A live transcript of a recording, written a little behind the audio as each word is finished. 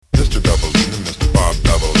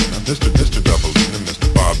Mr. Doubleina, Mr.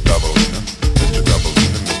 Bob Doubleina, Mr.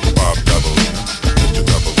 Doubleina, Mr. Bob Doubleina, Mr.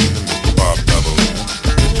 Doubleina, Mr. Bob Doubleina,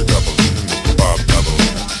 Mr. Doubleina, Mr. Bob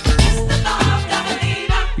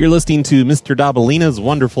Doubleina. You're listening to Mr. Doubleina's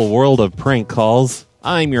Wonderful World of Prank Calls.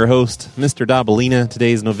 I'm your host, Mr. Doubleina.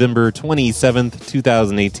 Today's November 27th,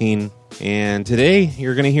 2018. And today,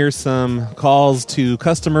 you're going to hear some calls to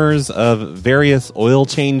customers of various oil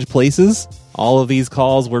change places. All of these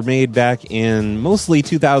calls were made back in mostly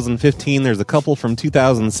 2015. There's a couple from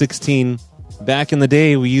 2016. Back in the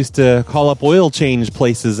day, we used to call up oil change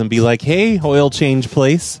places and be like, hey, oil change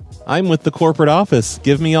place, I'm with the corporate office.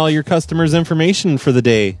 Give me all your customers' information for the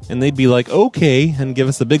day. And they'd be like, okay, and give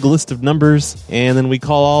us a big list of numbers. And then we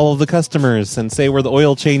call all of the customers and say we're the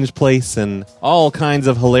oil change place, and all kinds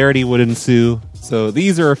of hilarity would ensue. So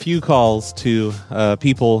these are a few calls to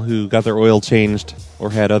people who got their oil changed or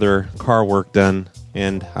had other car work done.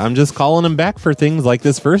 And I'm just calling them back for things like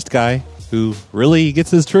this first guy who really gets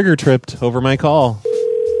his trigger tripped over my call.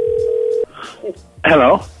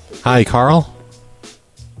 Hello? Hi, Carl.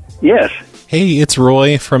 Yes. Hey, it's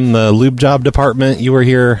Roy from the lube job department. You were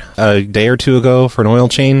here a day or two ago for an oil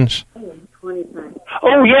change.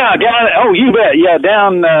 Oh, yeah, you bet. Yeah,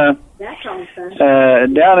 down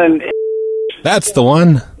in... That's the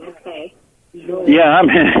one. Yeah, I'm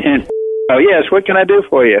in... Oh, yes, what can I do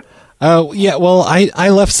for you? Yeah, well, I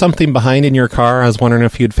left something behind in your car. I was wondering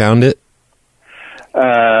if you'd found it.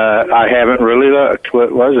 I haven't really looked.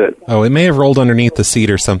 What was it? Oh, it may have rolled underneath the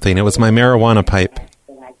seat or something. It was my marijuana pipe.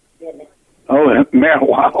 Oh,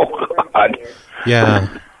 marijuana. Oh, God.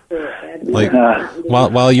 Yeah. Like,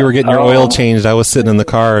 while you were getting your oil changed, I was sitting in the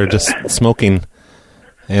car just smoking.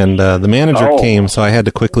 And the manager came, so I had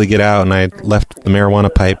to quickly get out, and I left the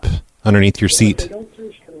marijuana pipe underneath your seat.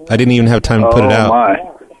 I didn't even have time to put it out.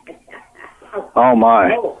 Oh, my.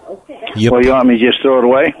 Yep. Well, you want me to just throw it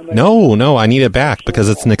away? No, I need it back because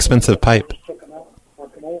it's an expensive pipe.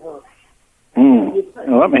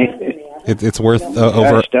 Let me... It's worth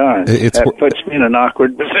over... Gosh darn. That puts me in an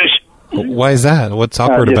awkward position. Why is that? What's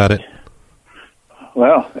awkward about it?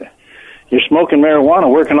 Well, you're smoking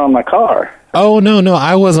marijuana working on my car. Oh, no,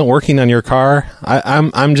 I wasn't working on your car. I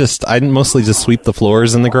mostly just sweep the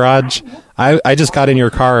floors in the garage. I just got in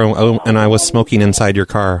your car and I was smoking inside your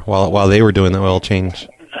car while they were doing the oil change.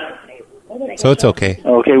 So it's okay.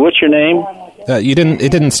 Okay, what's your name? I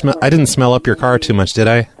didn't smell up your car too much, did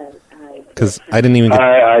I? Because I didn't even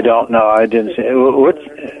I don't know. I didn't say...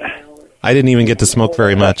 I didn't even get to smoke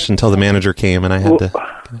very much until the manager came and I had to...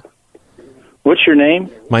 What's your name?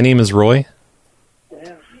 My name is Roy.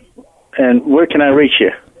 And where can I reach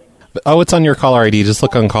you? Oh, it's on your caller ID. Just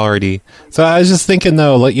look on caller ID. So I was just thinking,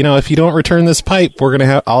 though, like, you know, if you don't return this pipe, we're gonna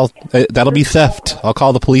have that'll be theft. I'll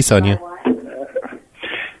call the police on you.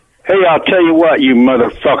 Hey, I'll tell you what, you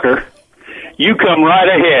motherfucker. You come right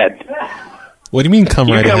ahead. What do you mean, come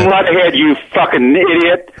right ahead? You come right ahead, you fucking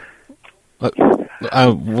idiot.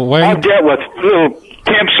 Why I've dealt with little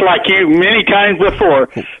pimps like you many times before.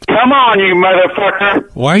 Come on, you motherfucker.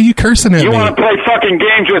 Why are you cursing at me? You want to play fucking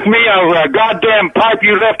games with me over a goddamn pipe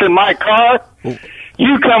you left in my car?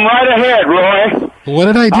 You come right ahead, Roy. What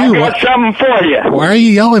did I do? I've got something for you. Why are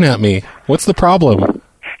you yelling at me? What's the problem?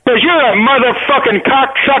 Because you're a motherfucking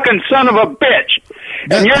cock-sucking son of a bitch.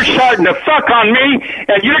 And you're starting to fuck on me,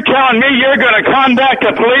 and you're telling me you're going to contact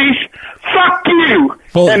the police? Fuck you!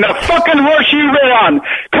 And the fucking horse you ride on.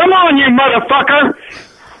 Come on, you motherfucker!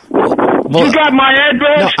 You got my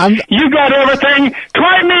address? No, you got everything?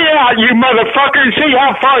 Try me out, you motherfucker, and see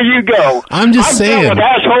how far you go. I'm just saying. I've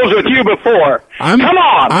dealt with assholes with you before. Come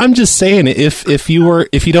on! I'm just saying, if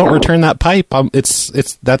you don't return that pipe,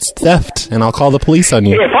 that's theft, and I'll call the police on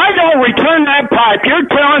you. If I don't return that pipe, you're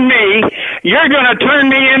telling me you're going to turn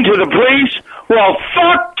me into the police? Well,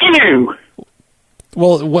 fuck you!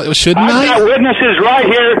 Well, what, shouldn't I? I've got witnesses right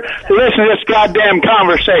here to listen to this goddamn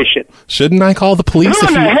conversation. Shouldn't I call the police? Who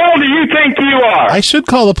in the hell do you think you are? I should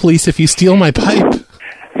call the police if you steal my pipe.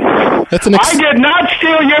 That's I did not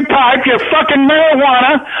steal your pipe, your fucking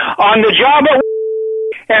marijuana, on the job at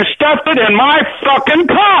and stuffed it in my fucking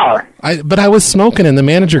car. But I was smoking and the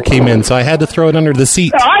manager came in, so I had to throw it under the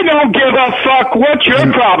seat. I don't give a fuck what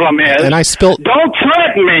your problem is. And I spilled... Don't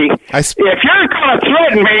threaten me. If you're going to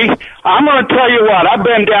threaten me, I'm going to tell you what. I've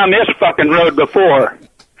been down this fucking road before.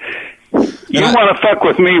 You want to fuck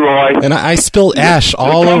with me, Roy. And I spilled ash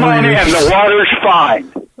all over your... Come on in. The water's fine.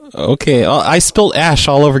 Okay, I spilled ash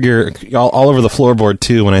all over all over the floorboard,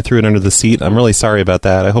 too, when I threw it under the seat. I'm really sorry about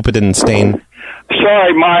that. I hope it didn't stain...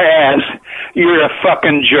 Sorry, my ass. you're a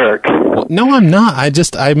fucking jerk. Well, no, I'm not.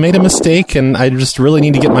 I made a mistake, and I just really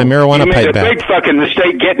need to get my marijuana You pipe made a back. big fucking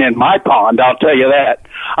mistake getting in my pond, I'll tell you that.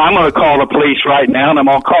 I'm going to call the police right now, and I'm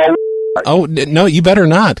going to call... Oh, no, you better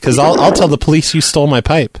not, because I'll tell the police you stole my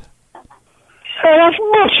pipe. Hey, that's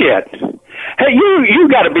bullshit. Hey, you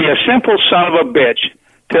got to be a simple son of a bitch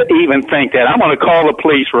to even think that. I'm going to call the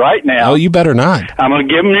police right now. Oh, you better not. I'm going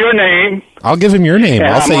to give them your name. I'll give him your name. And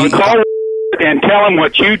I'll I'm say going to call and tell them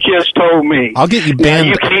what you just told me. I'll get you Now, banned.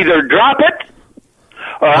 you can either drop it,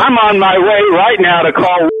 or I'm on my way right now to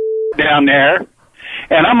call down there,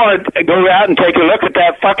 and I'm going to go out and take a look at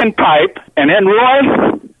that fucking pipe. And then,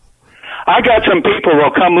 Roy, I got some people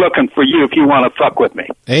will come looking for you if you want to fuck with me.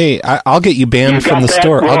 Hey, I'll get you banned You from got the that,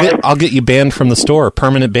 store. Roy? I'll get you banned from the store.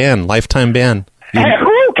 Permanent ban, lifetime ban. Hey,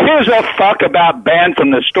 who cares a fuck about banned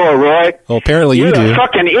from the store, Roy? Well, apparently You're you do. a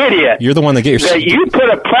fucking idiot. You're the one that get your. That you put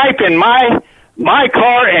a pipe in my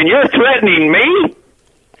car and you're threatening me?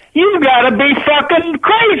 You gotta be fucking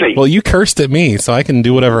crazy. Well, you cursed at me, so I can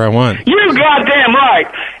do whatever I want. You goddamn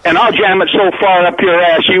right. And I'll jam it so far up your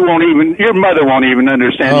ass your mother won't even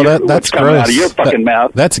understand Oh, what's that's coming gross. out of your fucking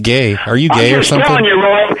mouth. That's gay. Are you gay I'm or just something? telling you,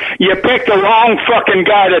 Roy, you picked the wrong fucking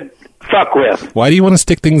guy to fuck with. Why do you want to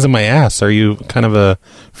stick things in my ass? Are you kind of a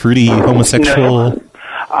fruity homosexual No.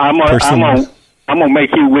 I'm person? gonna make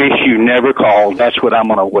you wish you never called. That's what I'm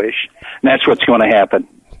gonna wish. And that's what's gonna happen.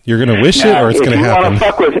 You're going to wish it, Now, or it's going to happen? If you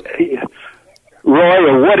want to fuck with Roy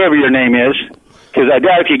or whatever your name is, because I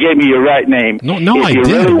doubt if you gave me your right name. No, If I you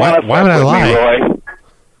did. really Why wanna would I fuck with lie? me, Roy,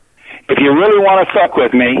 if you really want to fuck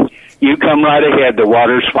with me, you come right ahead. The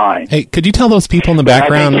water's fine. Hey, could you tell those people in the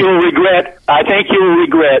background? I think you'll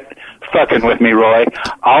regret fucking with me, Roy.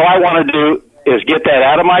 All I want to do is get that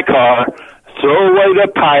out of my car, throw away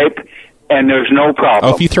the pipe, and there's no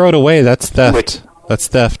problem. Oh, if you throw it away, that's theft. That's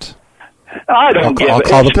theft. I don't give I'll it.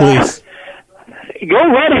 call the It's not- police. Go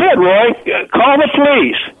right ahead, Roy. Call the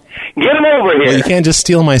police. Get them over here. Well, you can't just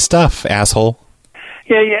steal my stuff, asshole.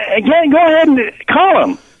 Yeah, go ahead and call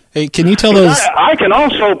them. Hey, can you tell those? I can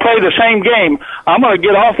also play the same game. I'm going to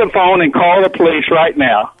get off the phone and call the police right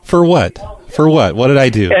now For what? For what? What did I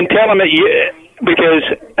do? and tell them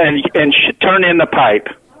turn in the pipe.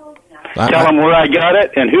 Tell them where I got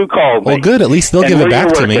it and who called me. Well, good. At least they'll and give it where back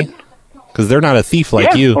you're to me, working. because they're not a thief like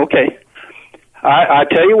Yeah, you. Okay. I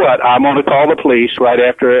tell you what, I'm going to call the police right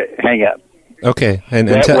after I hang up. Okay, and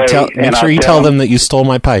That way, make and sure I'll you tell tell them that you stole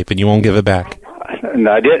my pipe and you won't give it back. And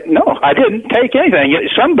I didn't take anything.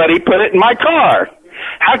 Somebody put it in my car.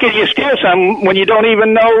 How can you steal something when you don't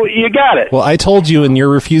even know you got it? Well, I told you, and you're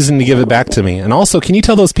refusing to give it back to me. And also, can you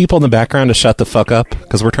tell those people in the background to shut the fuck up?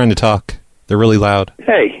 Because we're trying to talk. They're really loud.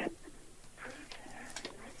 Hey,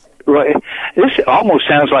 Roy, this almost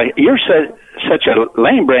sounds like you're such a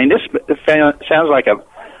lame brain. This sounds like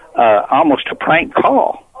almost a prank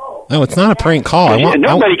call. No, it's not a prank call.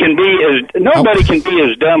 Nobody can be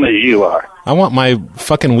as dumb as you are. I want my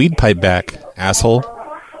fucking weed pipe back, asshole.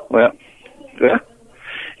 Well,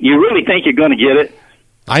 you really think you're going to get it?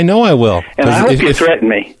 I know I will. And I hope you threaten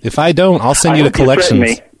me. If I don't, I'll send you to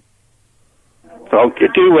collections. So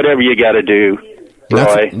do whatever you got to do,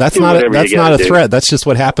 Roy. That's not a threat. That's just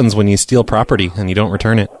what happens when you steal property and you don't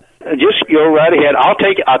return it. Just go right ahead. I'll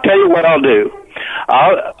tell you what I'll do.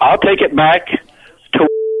 I'll take it back to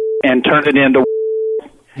and turn it into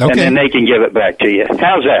and then they can give it back to you.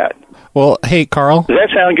 How's that? Well, hey, Carl. Does that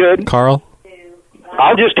sound good? Carl?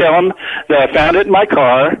 I'll just tell them that I found it in my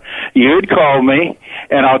car. You'd call me,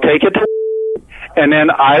 and I'll take it to and then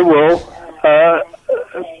I will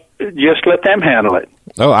just let them handle it.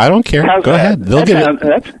 Oh, I don't care. How's Go that? ahead.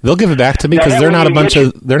 They'll give it back to me because they're not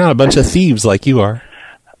a bunch of thieves like you are.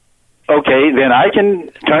 Okay, then I can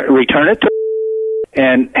return it to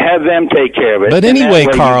and have them take care of it. But anyway,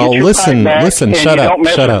 Carl, listen, shut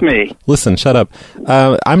up. Me. Listen, shut up.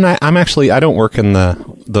 I don't work in the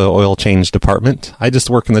oil change department. I just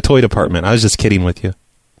work in the toy department. I was just kidding with you.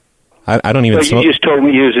 I don't even smoke. You just told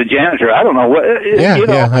me you was a janitor. I don't know what.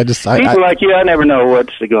 People like you, I never know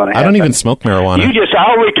what's going to happen. I don't even smoke marijuana.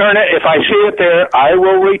 I'll return it if I see it there. I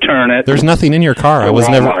will return it. There's nothing in your car. I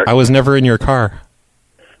was never in your car.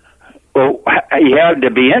 Well, you had to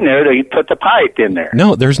be in there to put the pipe in there.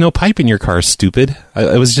 No, there's no pipe in your car, stupid.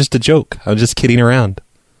 It was just a joke. I was just kidding around.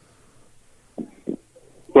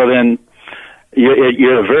 Well, then,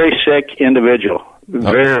 you're a very sick individual.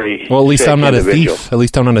 Very well, at least I'm not individual. a thief. At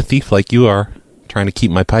least I'm not a thief like you are, trying to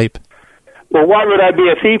keep my pipe. Well, why would I be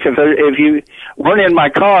a thief if you weren't in my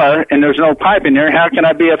car and there's no pipe in there? How can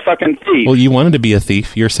I be a fucking thief? Well, you wanted to be a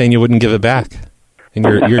thief. You're saying you wouldn't give it back, and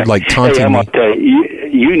you're like taunting hey, I'm me. gonna tell you,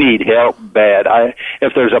 you need help bad.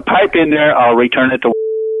 If there's a pipe in there, I'll return it to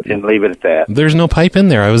and leave it at that. There's no pipe in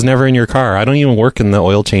there. I was never in your car. I don't even work in the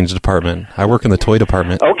oil change department. I work in the toy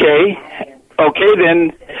department. Okay,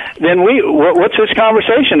 then what's this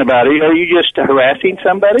conversation about? Are you just harassing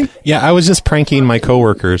somebody? Yeah, I was just pranking my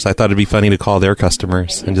coworkers. I thought it'd be funny to call their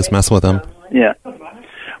customers and just mess with them. Yeah.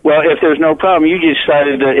 Well, if there's no problem, you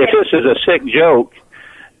decided that if this is a sick joke,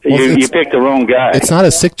 you picked the wrong guy. It's not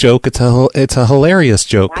a sick joke. It's a hilarious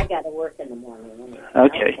joke. I got to work in the morning.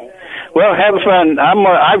 Okay. Well, have fun.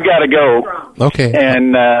 I've got to go. Okay.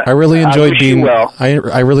 And I really enjoyed being well.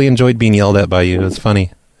 I really enjoyed being yelled at by you. It was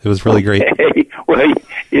funny. It was really great. Well,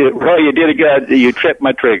 you did a good. You tripped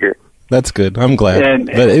my trigger. That's good. I'm glad.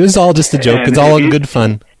 But it was all just a joke. It's all in good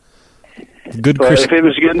fun. Good. Well, if it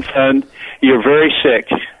was good and fun, you're very sick.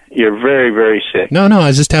 You're very, very sick. No, I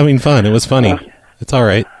was just having fun. It was funny. It's all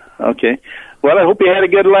right. Okay. Well, I hope you had a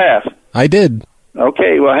good laugh. I did.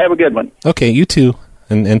 Okay. Well, have a good one. Okay, you too.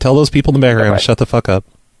 And tell those people in the background to shut the fuck up.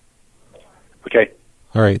 Okay.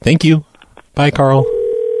 All right. Thank you. Bye, Carl.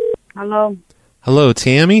 Hello. Hello,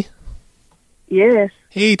 Tammy. Yes.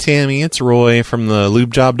 Hey, Tammy. It's Roy from the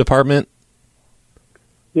lube job department.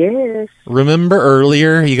 Yes. Remember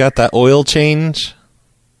earlier you got that oil change?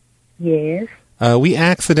 Yes. We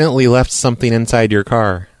accidentally left something inside your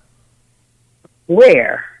car.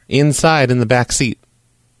 Where? Inside in the back seat.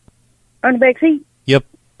 On the back seat? Yep.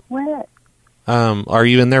 What? Are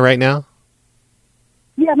you in there right now?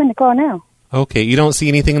 Yeah, I'm in the car now. Okay, you don't see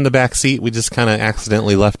anything in the back seat? We just kind of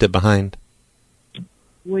accidentally left it behind.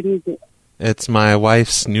 What is it? It's my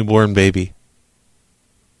wife's newborn baby.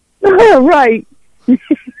 Right. There's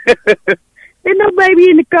no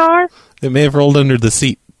baby in the car. It may have rolled under the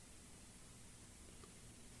seat.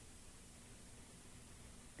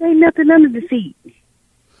 There ain't nothing under the seat.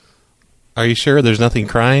 Are you sure there's nothing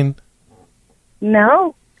crying?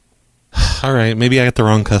 No. All right, maybe I got the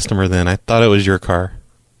wrong customer then. I thought it was your car.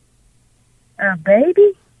 A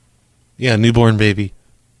baby? Yeah, newborn baby.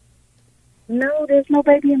 No, there's no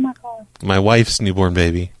baby in my car. My wife's newborn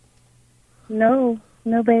baby. No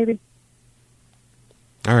baby.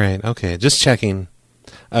 All right, okay, just checking.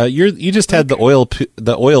 You just had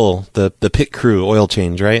the pit crew oil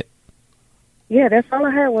change, right? Yeah, that's all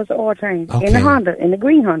I had was the oil change. Okay. In the Honda, in the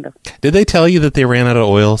green Honda. Did they tell you that they ran out of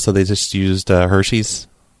oil, so they just used Hershey's?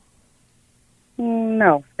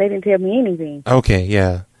 No, they didn't tell me anything. Okay,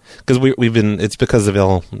 yeah, because it's because of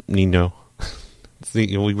El Nino.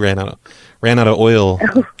 We ran out of oil.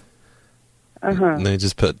 And they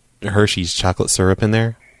just put Hershey's chocolate syrup in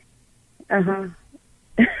there.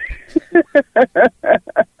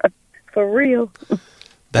 For real.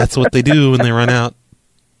 That's what they do when they run out.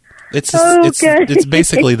 It's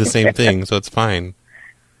basically the same thing, so it's fine.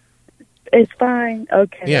 It's fine.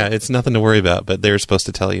 Okay. Yeah, it's nothing to worry about, but they're supposed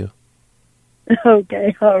to tell you.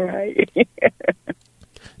 Okay, all right.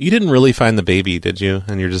 You didn't really find the baby, did you?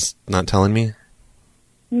 And you're just not telling me?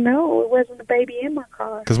 No, it wasn't a baby in my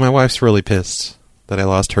car. Because my wife's really pissed that I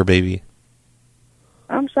lost her baby.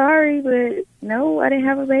 I'm sorry, but no, I didn't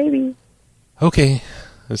have a baby. Okay.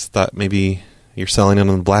 I just thought maybe you're selling it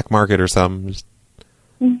on the black market or something.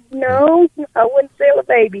 No, I wouldn't sell a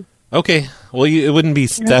baby. Okay. Well, it wouldn't be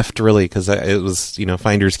theft, really, because it was,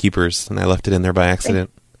 finders keepers, and I left it in there by accident.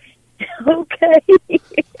 Okay.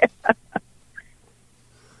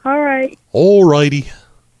 All right. All righty.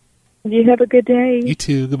 You have a good day. You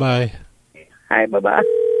too. Goodbye. Hi, bye-bye.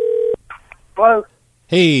 Hello?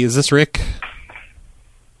 Hey, is this Rick?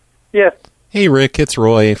 Yes. Hey, Rick. It's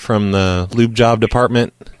Roy from the lube job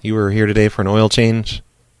department. You were here today for an oil change?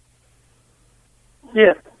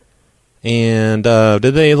 Yes. And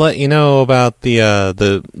did they let you know about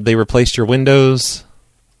they replaced your windows?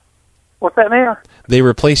 What's that now? They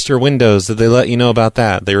replaced your windows. Did they let you know about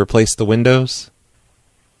that? They replaced the windows?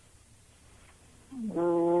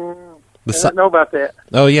 I don't know about that.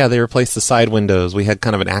 Oh, yeah, they replaced the side windows. We had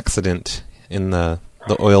kind of an accident in the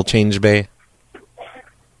oil change bay.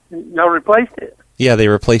 Y'all replaced it? Yeah, they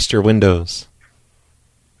replaced your windows.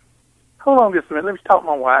 Hold on just a minute. Let me talk to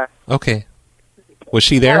my wife. Okay. Was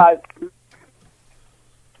she there?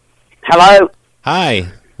 Hello? Hi.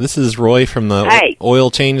 This is Roy from the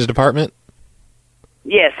oil change department.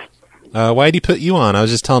 Yes. Why'd he put you on? I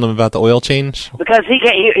was just telling him about the oil change. Because he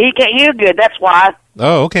can't hear good, that's why.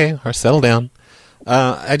 Oh, okay. Or settle down.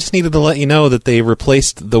 I just needed to let you know that they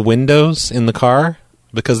replaced the windows in the car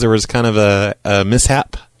because there was kind of a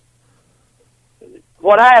mishap.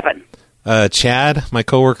 What happened? Chad, my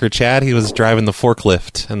coworker Chad, he was driving the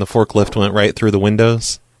forklift, and the forklift went right through the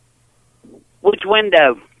windows. Which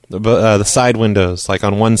window? The side windows, like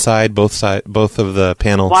on one side, both of the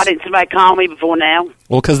panels. Why didn't somebody call me before now?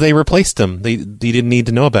 Well, because they replaced them. They didn't need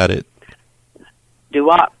to know about it. Do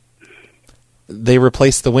what? They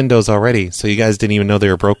replaced the windows already, so you guys didn't even know they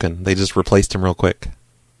were broken. They just replaced them real quick.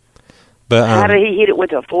 But How did he hit it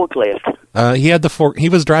with a forklift? he had he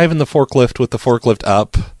was driving the forklift with the forklift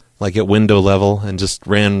up, like at window level, and just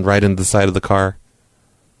ran right into the side of the car.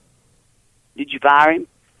 Did you fire him?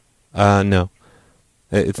 No.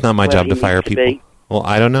 It's not my Well, job he to fire needs to people. be. Well,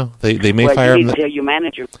 I don't know. They may Well, fire you him. need to tell your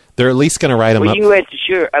manager. They're at least going to write him Well, up. you can rest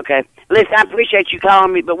assured. Okay. Listen, I appreciate you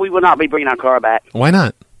calling me, but we will not be bringing our car back. Why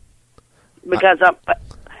not? Because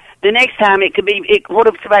the next time it could be, what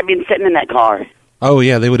if somebody been sitting in that car? Oh,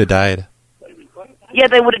 yeah, they would have died. Yeah,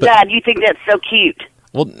 they would have died. You think that's so cute?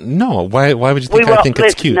 Well, no. Why would you think I think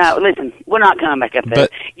it's cute? No, listen, we're not coming back up there.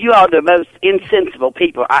 But- You are the most insensible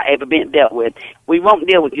people I ever been dealt with. We won't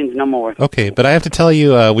deal with you no more. Okay, but I have to tell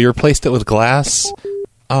you, we replaced it with glass.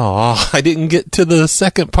 Oh, I didn't get to the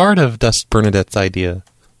second part of Dust Bernadette's idea.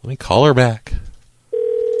 Let me call her back.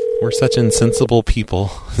 We're such insensible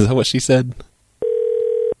people. Is that what she said?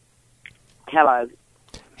 Hello.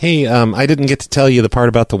 Hey, I didn't get to tell you the part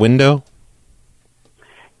about the window.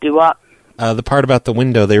 Do what? The part about the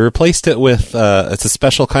window, they replaced it with, it's a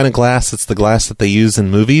special kind of glass. It's the glass that they use in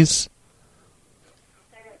movies.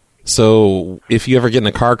 So if you ever get in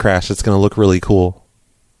a car crash, it's going to look really cool.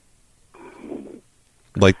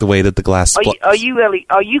 Like the way that the glass splits. Are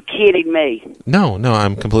you kidding me? No,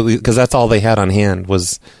 I'm completely, because that's all they had on hand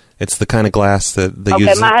was, it's the kind of glass that they use.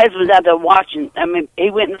 Okay, my husband's out there watching. I mean,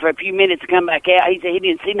 he went in for a few minutes to come back out. He said he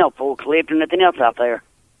didn't see no forklift or nothing else out there.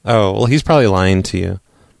 Oh, well, he's probably lying to you.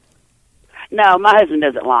 No, my husband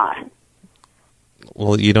doesn't lie.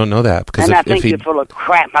 Well, you don't know that because And I think you're full of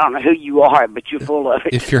crap. I don't know who you are, but you're full of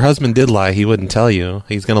it. if your husband did lie, he wouldn't tell you.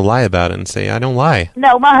 He's going to lie about it and say, I don't lie.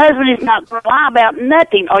 No, my husband is not going to lie about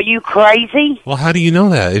nothing. Are you crazy? Well, how do you know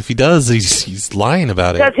that? If he does, he's lying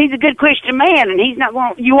about Because it. he's a good Christian man, and he's not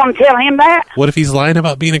going. You want to tell him that? What if he's lying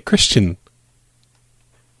about being a Christian?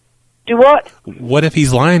 Do what? What if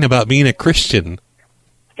he's lying about being a Christian?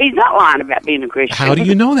 He's not lying about being a Christian. How do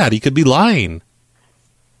you know that? He could be lying.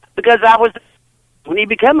 Because I was when he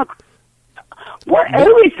became a. What?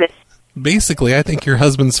 Who is this? Basically, I think your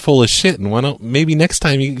husband's full of shit, and why don't maybe next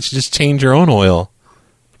time you should just change your own oil.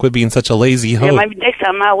 Quit being such a lazy hoe. Yeah, maybe next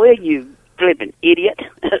time I will. You flipping idiot.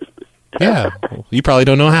 Yeah, you probably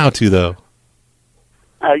don't know how to though.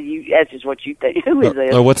 Oh, that's just what you think. Who is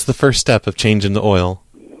this? Or what's the first step of changing the oil?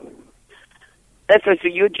 That's for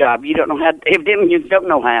your job. You don't know how. Evidently, you don't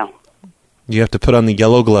know how. You have to put on the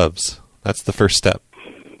yellow gloves. That's the first step.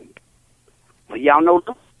 Well, y'all know.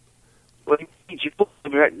 Well, you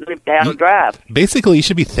live down the drive. Basically, you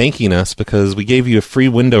should be thanking us because we gave you a free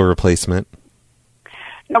window replacement.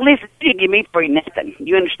 No, listen, you didn't give me free nothing.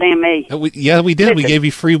 You understand me? Yeah, we did. We Listen. gave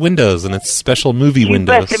you free windows, and it's special movie You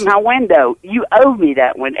windows. busted my window. You owe me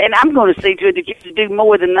that one, and I'm going to see to it that you have to do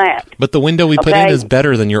more than that. But the window we put in Okay. is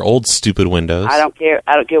better than your old stupid windows. I don't care.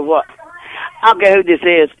 I don't care what. I don't care who this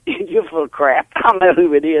is. You're full of crap. I don't know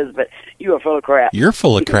who it is, but you are full of crap. You're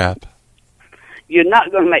full of crap. You're not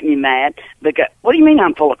going to make me mad. Because what do you mean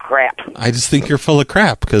I'm full of crap? I just think you're full of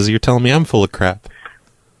crap because you're telling me I'm full of crap.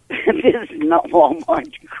 This is not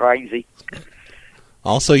Walmart. You crazy.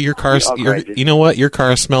 Also, your car, You're all crazy. you know what? Your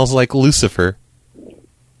car smells like Lucifer.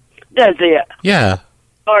 Does it? Yeah,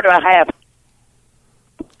 Or do I have?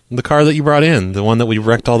 the car that you brought in, the one that we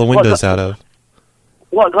wrecked all the windows out of.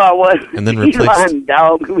 What car was? And then You replaced- lying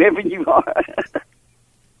dog, whoever you are.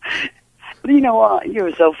 You know what?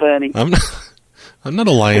 You're so funny. I'm not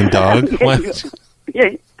a lying dog. Why- Yeah.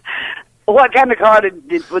 What kind of car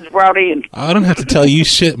was brought in? I don't have to tell you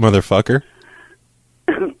shit, motherfucker.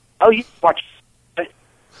 Oh, you watch.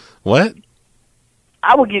 What?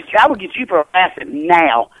 I will get you for harassment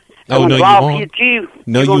now. Oh, When no, the you law won't. hits you,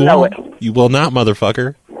 No, you're you gonna know won't. it. You will not,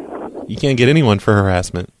 motherfucker. You can't get anyone for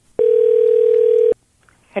harassment.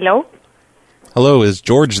 Hello? Hello, is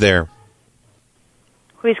George there?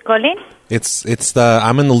 Who is calling?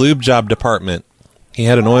 I'm in the lube job department. He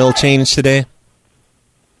had an oil change today.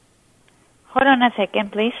 Hold on a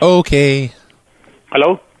second, please. Okay.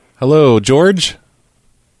 Hello? Hello, George?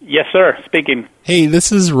 Yes, sir. Speaking. Hey,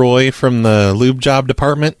 this is Roy from the lube job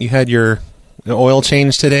department. You had your oil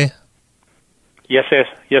change today? Yes,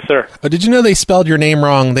 sir. Oh, did you know they spelled your name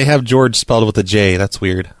wrong? They have George spelled with a J. That's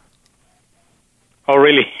weird. Oh,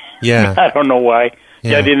 really? Yeah. I don't know why.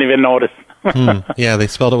 Yeah. I didn't even notice. Yeah, they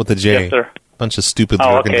spelled it with a J. Yes, sir. Bunch of stupids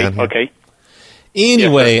Oh, working okay, down here. okay.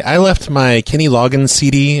 Anyway, Yes, I left my Kenny Loggins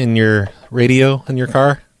CD in your radio in your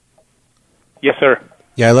car. Yes, sir.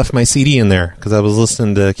 Yeah, I left my CD in there because I was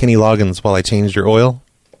listening to Kenny Loggins while I changed your oil.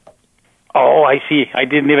 Oh, I see. I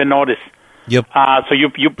didn't even notice. Yep. So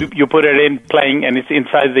you put it in playing, and it's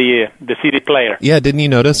inside the CD player. Yeah, didn't you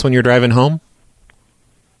notice when you're driving home?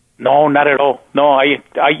 No, not at all. No,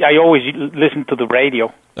 I always listen to the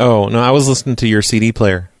radio. Oh, no, I was listening to your CD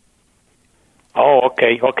player. Oh,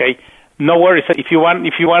 okay. No worries. If you want,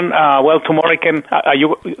 well, tomorrow I can.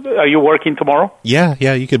 Are you working tomorrow? Yeah,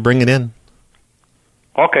 you could bring it in.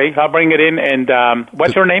 Okay, I'll bring it in. And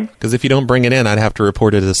what's your name? Because if you don't bring it in, I'd have to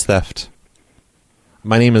report it as theft.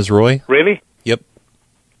 My name is Roy. Really? Yep.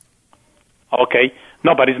 Okay.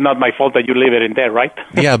 No, but it's not my fault that you leave it in there, right?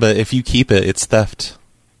 Yeah, but if you keep it, it's theft.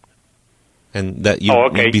 And that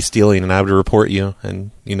you'd be stealing, and I would report you,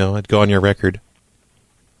 and, I'd go on your record.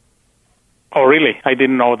 Oh, really? I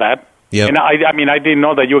didn't know that. Yeah. And I mean, I didn't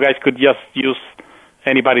know that you guys could just use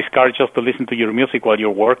anybody's car just to listen to your music while you're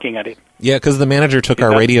working at it. Yeah, because the manager took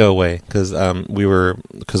our radio away because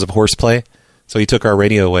of horseplay. So he took our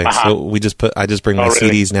radio away. So I just bring my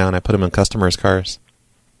CDs now, and I put them in customers' cars.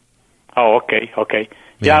 Oh, okay.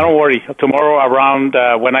 Yeah, don't worry. Tomorrow around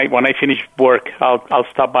when I finish work, I'll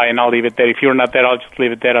stop by and I'll leave it there. If you're not there, I'll just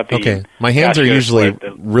leave it there at the. Okay. My hands are usually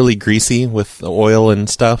really greasy with oil and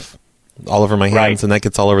stuff all over my hands, and that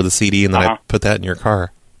gets all over the CD, and then I put that in your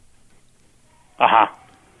car.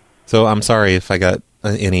 So I'm sorry if I got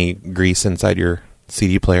any grease inside your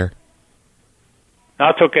CD player.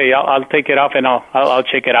 That's okay. I'll take it off and I'll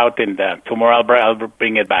check it out, and tomorrow I'll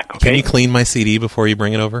bring it back. Okay. Can you clean my CD before you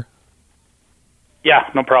bring it over? Yeah,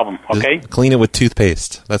 no problem. Okay. Just clean it with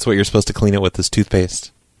toothpaste. That's what you're supposed to clean it with, is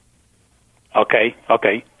toothpaste. Okay.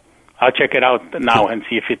 I'll check it out now and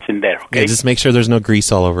see if it's in there. Okay. Yeah, just make sure there's no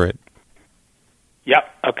grease all over it. Yeah.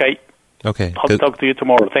 Okay. Okay. I'll talk to you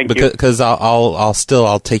tomorrow. Thank you. Because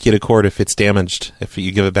I'll take you to court if it's damaged. If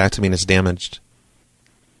you give it back to me and it's damaged.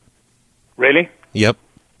 Really? Yep.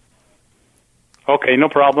 Okay, no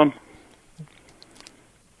problem.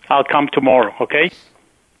 I'll come tomorrow. Okay.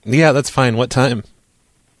 Yeah, that's fine. What time?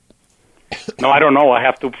 No, I don't know. I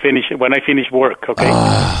have to finish it when I finish work.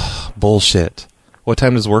 Okay. Bullshit. What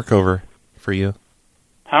time does work over for you?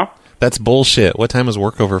 Huh? That's bullshit. What time is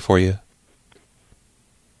work over for you?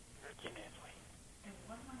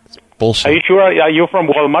 It's bullshit. Are you sure? Are you from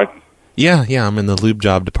Walmart? Yeah, I'm in the lube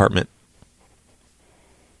job department.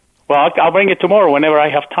 Well, I'll bring it tomorrow whenever I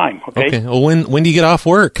have time. Okay. Well, when do you get off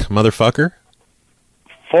work, motherfucker?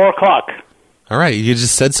 4:00. All right, you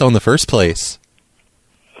just said so in the first place.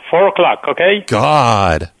 4:00. Okay.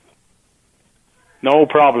 God. No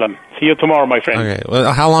problem. See you tomorrow, my friend. Okay.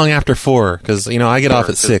 Well, how long after 4? Because I get off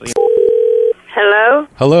at 6. Hello?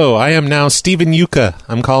 Hello, I am now Steven Yuka.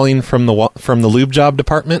 I'm calling from the lube job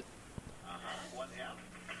department.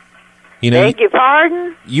 Beg your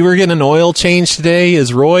pardon? You were getting an oil change today.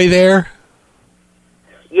 Is Roy there?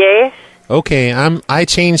 Yes. Okay, I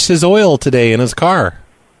changed his oil today in his car.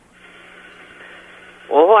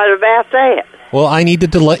 Well, what about that? Well, I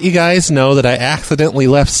needed to let you guys know that I accidentally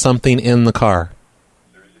left something in the car.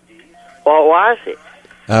 What was it?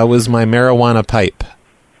 It was my marijuana pipe.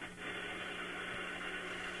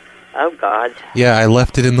 Oh, God. Yeah, I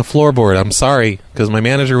left it in the floorboard. I'm sorry, because my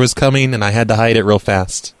manager was coming and I had to hide it real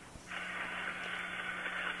fast.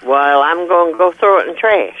 Well, I'm going to go throw it in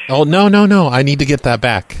trash. Oh, no. I need to get that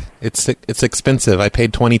back. It's expensive. I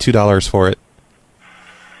paid $22 for it.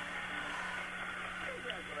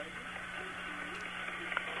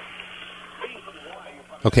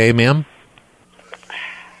 Okay, ma'am?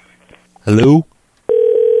 Hello?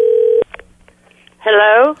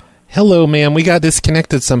 Hello? Hello, ma'am. We got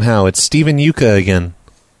disconnected somehow. It's Steven Yuka again.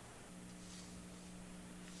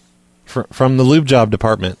 From the lube job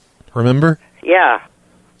department. Remember? Yeah.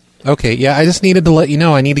 Okay, yeah, I just needed to let you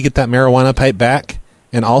know I need to get that marijuana pipe back.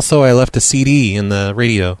 And also I left a CD in the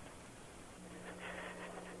radio.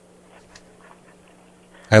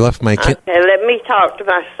 I left my kid. Okay, let me talk to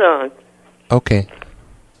my son. Okay.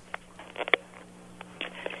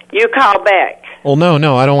 You call back. Well,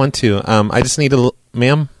 no, I don't want to. I just need to...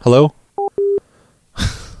 Ma'am? Hello?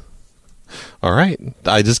 All right.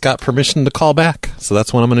 I just got permission to call back, so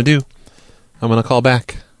that's what I'm going to do. I'm going to call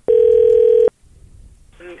back.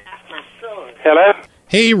 Hello?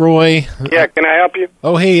 Hey, Roy. Yeah, can I help you?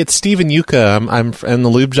 Oh, hey, it's Steven Yuka. I'm in the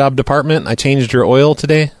lube job department. I changed your oil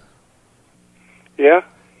today. Yeah?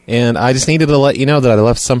 And I just needed to let you know that I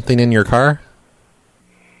left something in your car.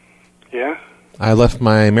 Yeah? I left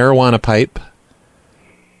my marijuana pipe.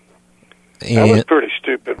 And, That was pretty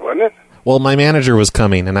stupid, wasn't it? well, my manager was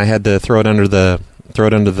coming, and I had to throw it under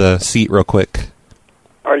the seat real quick.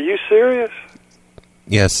 Are you serious?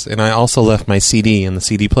 Yes, and I also left my CD in the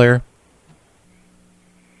CD player.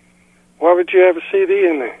 Why would you have a CD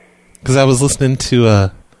in there? Because I was listening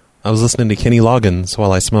to Kenny Loggins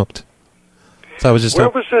while I smoked. So I was just Where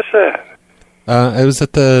was this at? I was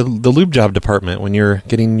at the lube job department when you're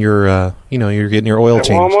getting your you're getting your oil At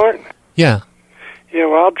changed. Walmart? Yeah. Yeah,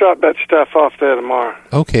 well, I'll drop that stuff off there tomorrow.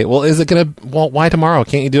 Okay. Well, is it gonna? Well, why tomorrow?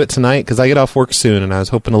 Can't you do it tonight? Because I get off work soon, and I was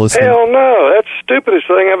hoping to listen. Hell no, that's the stupidest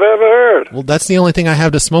thing I've ever heard. Well, that's the only thing I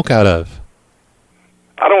have to smoke out of,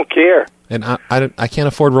 I don't care. and I can't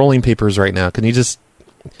afford rolling papers right now. Can you just?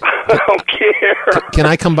 I don't care. Can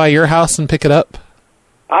I come by your house and pick it up?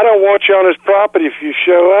 I don't want you on this property. If you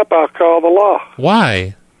show up, I'll call the law.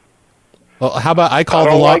 Why? Well, how about I call I the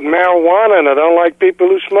don't law? like marijuana, and I don't like people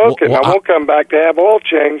who smoke it. Well, I won't come back to have oil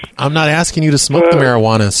changed. I'm not asking you to smoke the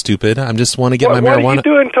marijuana, stupid. I just want to get my What marijuana. are you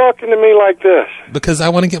doing talking to me like this? Because I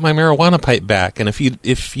want to get my marijuana pipe back, and if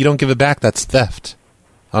you don't give it back, that's theft.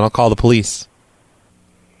 And I'll call the police.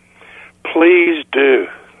 Please do.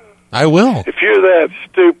 I will. If you're that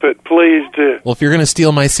stupid, please do. Well, if you're going to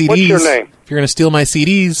steal my CDs, What's your name? If you're going to steal my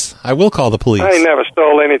CDs, I will call the police. I ain't never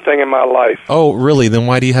stole anything in my life. Oh, really? Then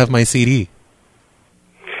why do you have my CD?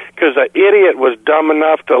 Because an idiot was dumb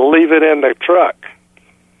enough to leave it in the truck.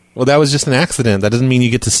 Well, that was just an accident. That doesn't mean you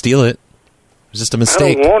get to steal it. It was just a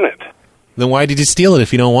mistake. I don't want it. Then why did you steal it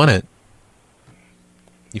if you don't want it?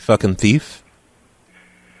 You fucking thief.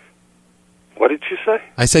 What did you say?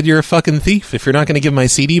 I said you're a fucking thief. If you're not going to give my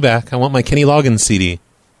CD back, I want my Kenny Loggins CD.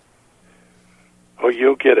 Oh,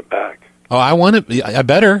 you'll get it back. Oh, I want it. I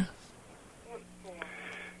better.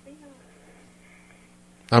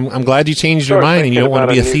 I'm glad you changed your mind and you don't want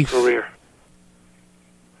to be a thief. Career.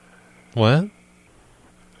 What?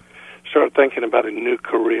 Start thinking about a new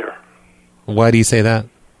career. Why do you say that?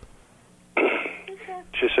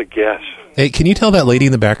 Just a guess. Hey, can you tell that lady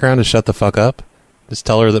in the background to shut the fuck up? Just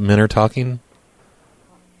tell her that men are talking.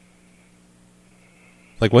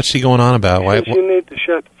 Like, what's she going on about? Why? You need to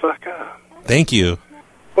shut the fuck up. Thank you.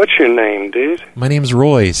 What's your name, dude? My name's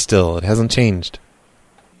Roy still. It hasn't changed.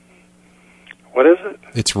 What is it?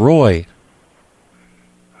 It's Roy.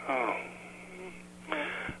 Oh.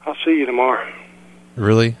 I'll see you tomorrow.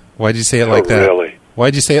 Really? Why'd you say it like that? Really?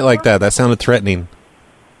 Why'd you say it like that? That sounded threatening.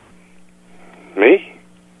 Me?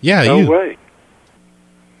 Yeah, no you. No way.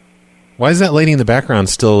 Why is that lady in the background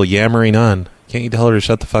still yammering on? Can't you tell her to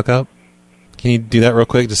shut the fuck up? Can you do that real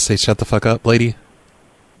quick? Just say, shut the fuck up, lady.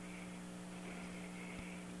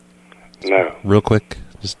 No. Real quick.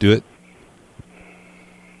 Just do it.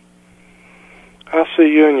 I'll see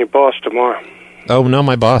you and your boss tomorrow. Oh, no,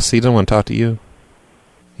 my boss. He doesn't want to talk to you.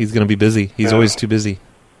 He's going to be busy. He's always too busy.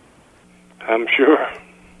 I'm sure.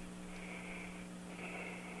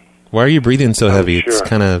 Why are you breathing so heavy? Sure. It's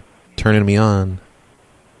kind of turning me on.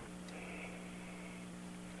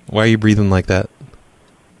 Why are you breathing like that?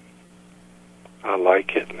 I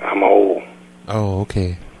like it. I'm old. Oh,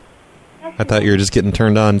 okay. I thought you were just getting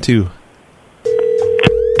turned on, too.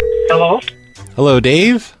 Hello? Hello,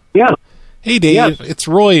 Dave? Yeah. Hey, Dave. Yes. It's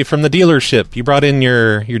Roy from the dealership. You brought in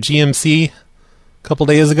your GMC a couple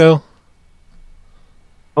days ago?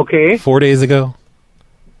 Okay. 4 days ago?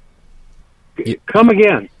 Come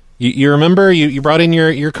again. You remember? You brought in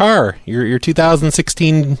your car, your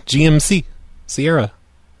 2016 GMC Sierra.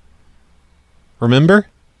 Remember?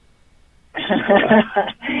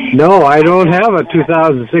 No, I don't have a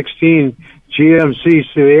 2016 GMC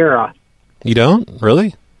Sierra. You don't?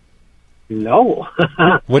 Really? No.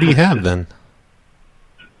 What do you have then?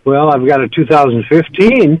 Well, I've got a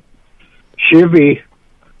 2015 Chevy.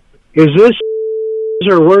 Is this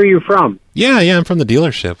or where are you from? Yeah, I'm from the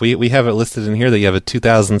dealership. We have it listed in here that you have a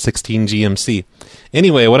 2016 GMC.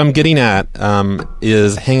 Anyway, what I'm getting at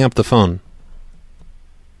is hang up the phone.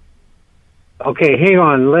 Okay, hang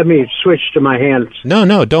on. Let me switch to my hands.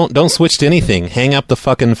 No, don't switch to anything. Hang up the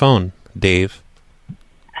fucking phone, Dave.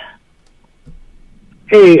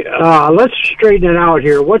 Hey, let's straighten it out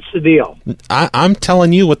here. What's the deal? I'm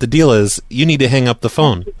telling you what the deal is. You need to hang up the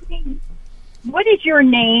phone. What is your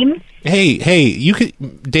name? Hey,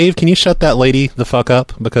 Dave, can you shut that lady the fuck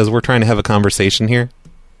up? Because we're trying to have a conversation here.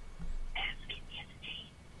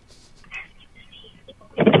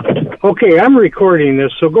 Okay, I'm recording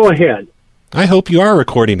this, so go ahead. I hope you are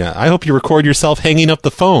recording it. I hope you record yourself hanging up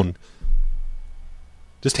the phone.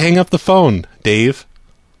 Just hang up the phone, Dave.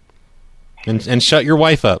 And shut your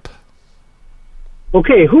wife up.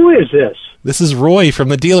 Okay, who is this? This is Roy from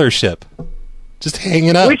the dealership. Just hang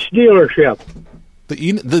it up. Which dealership?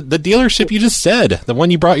 The dealership you just said. The one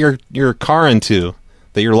you brought your car into.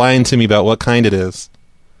 That you're lying to me about what kind it is.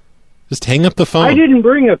 Just hang up the phone. I didn't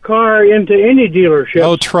bring a car into any dealership.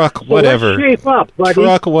 Oh, truck, whatever. So let's shape up, buddy.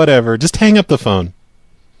 Truck, whatever. Just hang up the phone.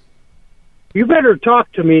 You better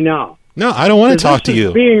talk to me now. No, I don't want to talk to you. This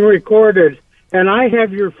is being recorded, and I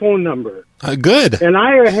have your phone number. Good. And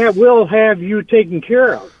I will have you taken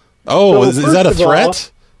care of. Oh, So is that a first of all-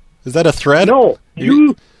 threat? Is that a threat? No,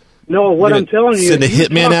 No, what I'm telling you, send a you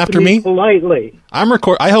hitman talk to after me politely.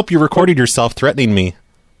 I hope you recorded yourself threatening me.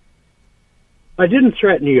 I didn't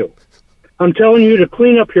threaten you. I'm telling you to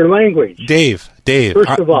clean up your language. Dave,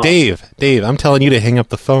 First of all. Dave, I'm telling you to hang up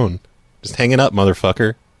the phone. Just hang it up,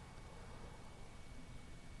 motherfucker.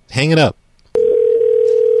 Hang it up.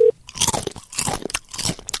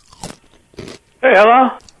 Hey,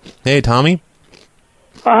 hello? Hey, Tommy.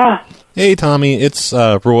 Hey, Tommy. It's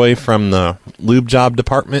Roy from the lube job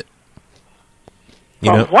department.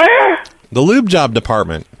 You know, Where? the lube job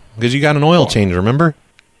department. Because you got an oil change, remember?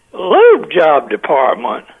 Lube job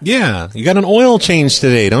department. Yeah, you got an oil change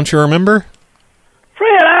today, don't you remember?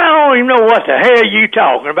 Fred, I don't even know what the hell you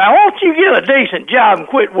talking about. Why don't you get a decent job and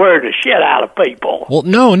quit wearing the shit out of people? Well,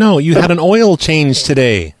 no, you had an oil change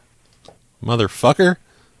today. Motherfucker.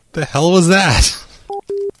 The hell was that?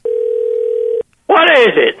 What is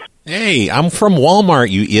it? Hey, I'm from Walmart,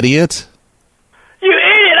 you idiot. You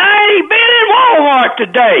idiot, I ain't been in Walmart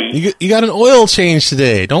today. You got an oil change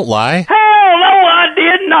today, don't lie. Hell no, I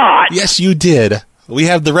did not. Yes, you did. We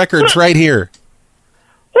have the records right here.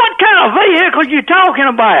 What kind of vehicle you talking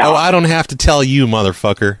about? Oh, I don't have to tell you,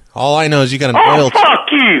 motherfucker. All I know is you got an oil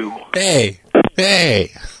fuck you. Hey.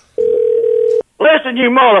 Listen, you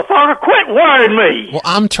motherfucker, quit worrying me. Well,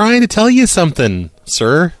 I'm trying to tell you something,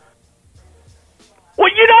 sir. Well,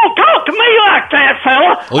 you don't talk to me like that,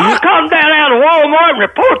 fella. Well, I'll come down out of Walmart and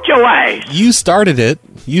report your ass. You started it.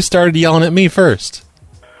 You started yelling at me first.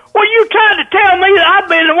 Well, you trying to tell me that I've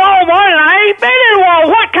been in Walmart and I ain't been in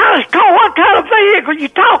Walmart. What kind of vehicle you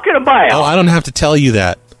talking about? Oh, I don't have to tell you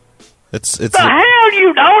that. It's the hell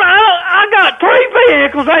you don't? I got 3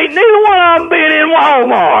 vehicles. Ain't neither one of them been in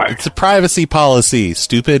Walmart. It's a privacy policy,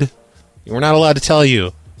 stupid. We're not allowed to tell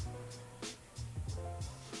you.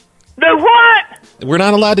 Do what? We're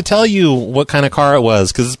not allowed to tell you what kind of car it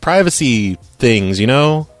was because it's privacy things, you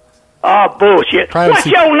know? Oh, bullshit.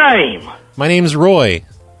 Privacy. What's your name? My name's Roy.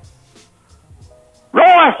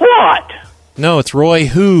 Roy what? No, it's Roy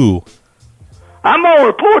who? I'm going to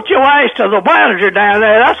report your ass to the manager down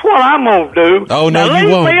there. That's what I'm going to do. Oh, no, now you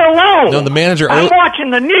leave won't. me alone. No, the manager... I'm watching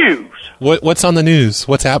the news. What's on the news?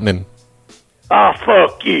 What's happening? Oh,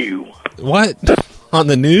 fuck you. What? On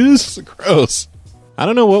the news? Gross. I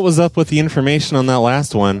don't know what was up with the information on that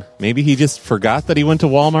last one. Maybe he just forgot that he went to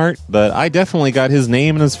Walmart, but I definitely got his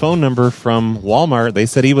name and his phone number from Walmart. They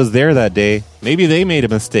said he was there that day. Maybe they made a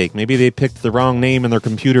mistake. Maybe they picked the wrong name in their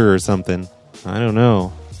computer or something. I don't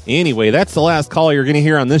know. Anyway, that's the last call you're going to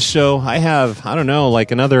hear on this show. I have, I don't know, like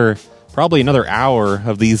probably another hour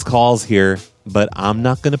of these calls here, but I'm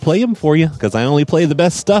not going to play them for you because I only play the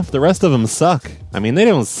best stuff. The rest of them suck. I mean, they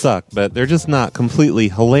don't suck, but they're just not completely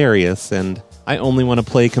hilarious, and I only want to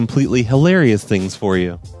play completely hilarious things for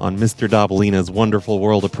you on Mr. Dabalina's wonderful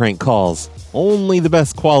world of prank calls. Only the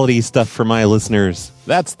best quality stuff for my listeners.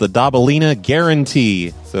 That's the Dabalina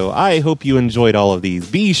guarantee. So I hope you enjoyed all of these.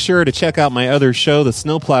 Be sure to check out my other show, The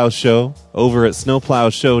Snowplow Show, over at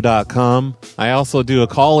snowplowshow.com. I also do a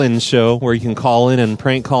call-in show where you can call in and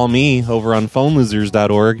prank call me over on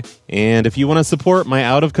phonelosers.org. And if you want to support my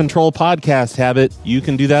out-of-control podcast habit, you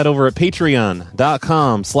can do that over at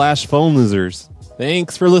patreon.com/phonelosers.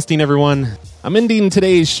 Thanks for listening, everyone. I'm ending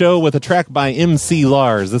today's show with a track by MC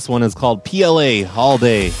Lars. This one is called PLA All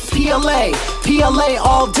Day. PLA, PLA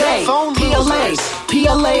all day. PLA,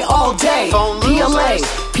 PLA all day. PLA,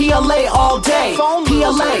 PLA all day. PLA,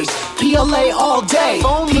 PLA all day.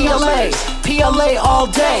 PLA, PLA all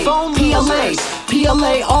day. PLA,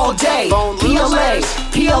 PLA all day. PLA,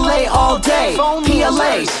 PLA all day.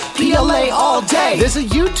 PLA, PLA all day. There's a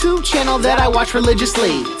YouTube channel that I watch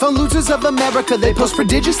religiously. Phone Losers of America, they post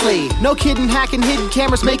prodigiously. No kidding, hacking, hidden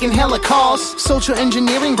cameras, making hella calls. Social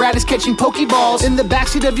engineering, Brad is catching Pokeballs in the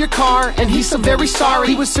backseat of your car, and he's so very sorry.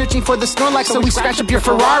 He was searching for the Snorlax, so he scratched up your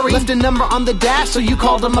Ferrari. Left a number on the dash, so you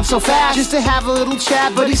called him up so fast just to have a little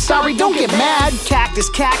chat, but he's sorry, don't get mad. Cactus,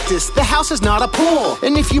 the house is not a pool.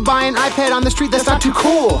 And if you buy an iPad on the street, that's not too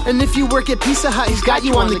cool. And if you work at Pizza Hut, he's got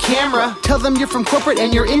you on the camera. Tell them you're from corporate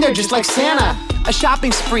and you're in there just like Santa. A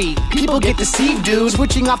shopping spree, people get deceived, dude.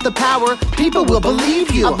 Switching off the power, people will believe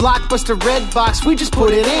you. A Blockbuster red box, we just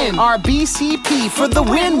put it in. RBCP for the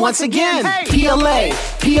win once again. PLA,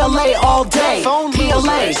 PLA all day.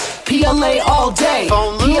 PLA, PLA all day.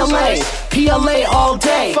 PLA, PLA all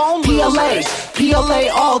day. PLA, PLA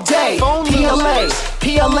all day. PLA,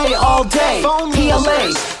 PLA all day. PLA,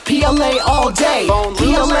 PLA all day.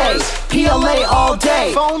 PLA, PLA all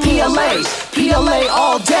day. PLA, PLA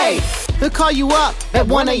all day. They'll call you up at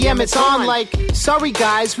 1 a.m. It's on like, sorry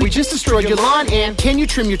guys, we just destroyed your lawn. And can you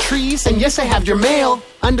trim your trees? And yes, I have your mail.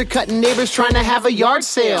 Undercutting neighbors trying to have a yard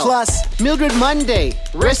sale. Plus, Mildred Monday,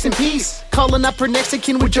 rest in peace. Calling up her next of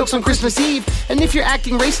kin with jokes on Christmas Eve. And if you're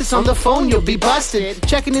acting racist on the phone, you'll be busted.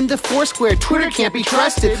 Checking into Foursquare, Twitter can't be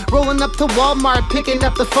trusted. Rolling up to Walmart, picking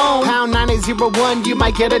up the phone. Pound 9801, you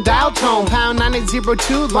might get a dial tone. Pound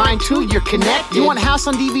 9802, line 2, you're connected. You want House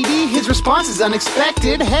on DVD? His response is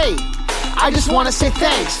unexpected. Hey, I just want to say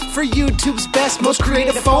thanks for YouTube's best, most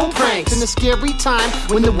creative phone pranks. In a scary time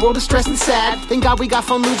when the world is stressed and sad, thank God we got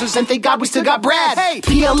phone losers and thank God we still got Brad. Hey,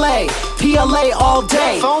 PLA, PLA all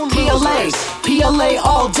day. Phone PLAs, PLA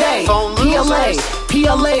all day. Phone PLAs,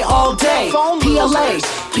 PLA all day. Phone PLAs,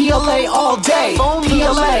 PLA all day. Phone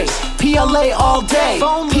PLAs, PLA all day.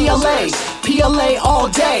 Phone PLAs, PLA all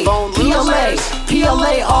day. Phone PLAs,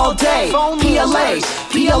 PLA all day. Phone PLAs,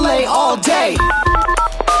 PLA all day.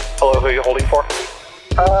 Hello, who are you holding for?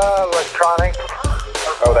 Electronic.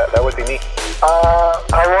 Oh, that would be me. I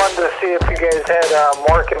wanted to see if you guys had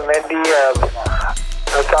Mork and Mindy.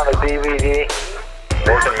 That's on a DVD.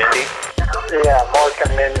 Mork and Mindy? Yeah, Mork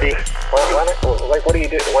and Mindy. What do you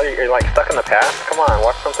do? What are you like stuck in the past? Come on,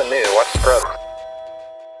 watch something new. Watch Scrubs.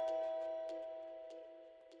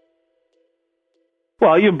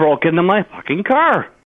 Well, you broke into my fucking car.